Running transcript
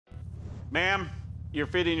Ma'am, you're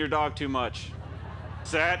feeding your dog too much.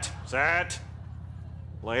 Sit, sit.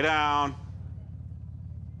 Lay down.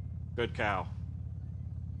 Good cow.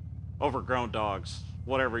 Overgrown dogs,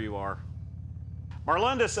 whatever you are.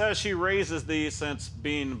 Marlinda says she raises these since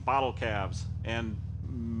being bottle calves, and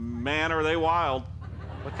man, are they wild.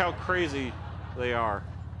 Look how crazy they are.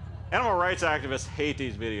 Animal rights activists hate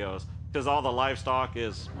these videos because all the livestock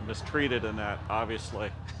is mistreated in that, obviously.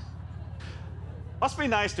 Must be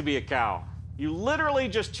nice to be a cow. You literally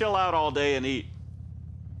just chill out all day and eat.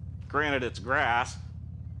 Granted, it's grass,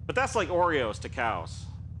 but that's like Oreos to cows.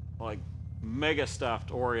 Like mega stuffed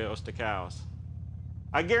Oreos to cows.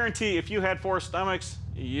 I guarantee if you had 4 stomachs,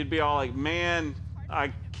 you'd be all like, man,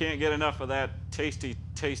 I can't get enough of that tasty,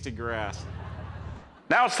 tasty grass.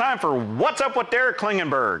 Now it's time for What's Up with Derek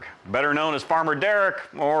Klingenberg, better known as Farmer Derek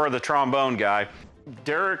or the trombone guy.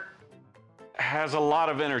 Derek has a lot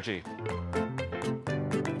of energy.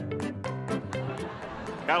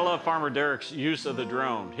 Gotta love Farmer Derek's use of the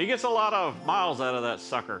drone. He gets a lot of miles out of that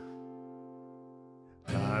sucker.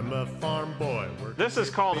 I'm a farm boy. This is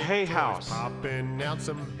called Hay House.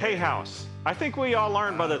 Hay House. I think we all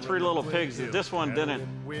learned by the 3 Little Pigs that this one didn't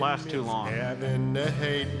last too long. Having a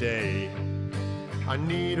heyday. I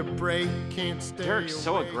need a break, can't stay Derek's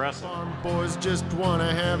so away. aggressive. Farm boys just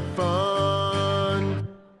wanna have fun.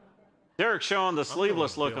 Derek's showing the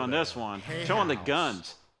sleeveless look on this one, showing the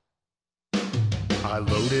guns. I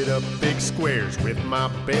loaded up big squares with my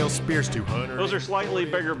bale spears, 200. Those are slightly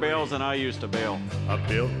bigger bales than I used to bale. I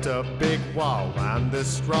built a big wall on the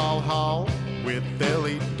straw hall with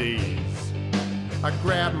LEDs. I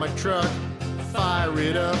grab my truck, fire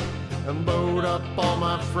it up, and load up all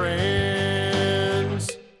my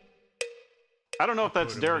friends. I don't know if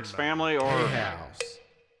that's Derek's family or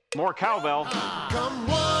more cowbell. Come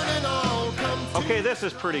one and all, come Okay, this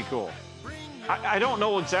is pretty cool. I don't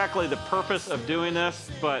know exactly the purpose of doing this,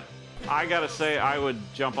 but I gotta say I would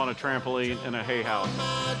jump on a trampoline in a hay house.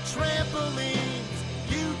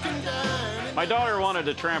 My daughter wanted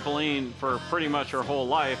a trampoline for pretty much her whole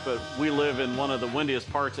life, but we live in one of the windiest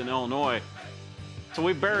parts in Illinois. So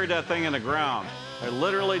we buried that thing in the ground. I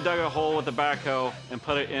literally dug a hole with the backhoe and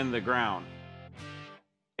put it in the ground.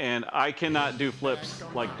 And I cannot do flips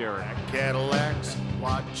like Derek. Cadillacs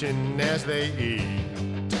watching as they eat.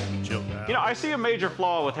 You know, I see a major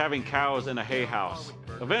flaw with having cows in a hay house.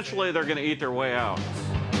 Eventually, they're gonna eat their way out.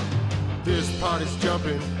 This party's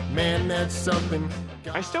jumping, man, that's something.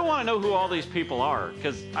 I still wanna know who all these people are,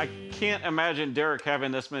 because I can't imagine Derek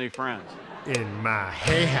having this many friends. In my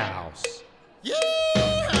hay house. Yeah!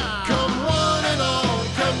 Come one and all,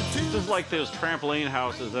 come two. This is like those trampoline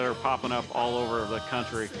houses that are popping up all over the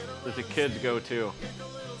country that the kids go to.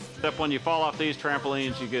 Except when you fall off these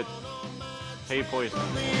trampolines, you get hay poisoning.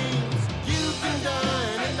 You can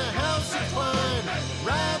dine in the house of twine,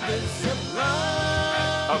 ride the zip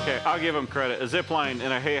line. Okay, I'll give him credit. A zip line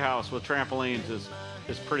in a hay house with trampolines is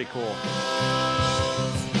pretty cool.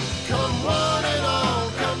 Come one and all,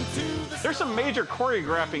 come to the... There's some major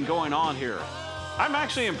choreographing going on here. I'm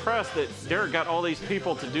actually impressed that Derek got all these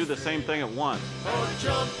people to do the same thing at once. Or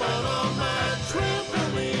jump on my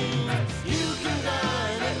trampoline. You can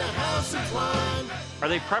dine in the house of twine. Are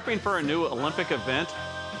they prepping for a new Olympic event?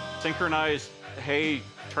 Synchronized hay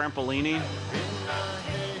trampolining?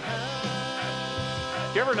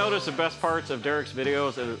 Do you ever notice the best parts of Derek's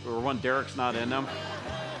videos are when Derek's not in them?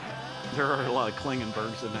 There are a lot of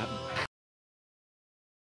Klingenbergs in that.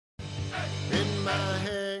 In my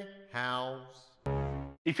hay house.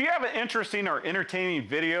 If you have an interesting or entertaining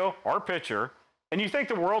video or picture and you think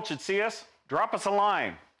the world should see us, drop us a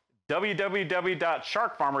line.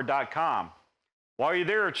 www.sharkfarmer.com. While you're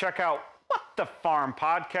there, check out What the Farm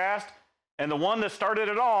podcast and the one that started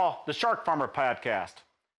it all, the SharkFarmer podcast.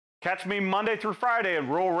 Catch me Monday through Friday at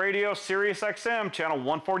Rural Radio Sirius XM, channel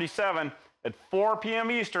 147 at 4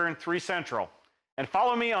 p.m. Eastern, 3 Central. And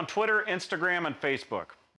follow me on Twitter, Instagram, and Facebook.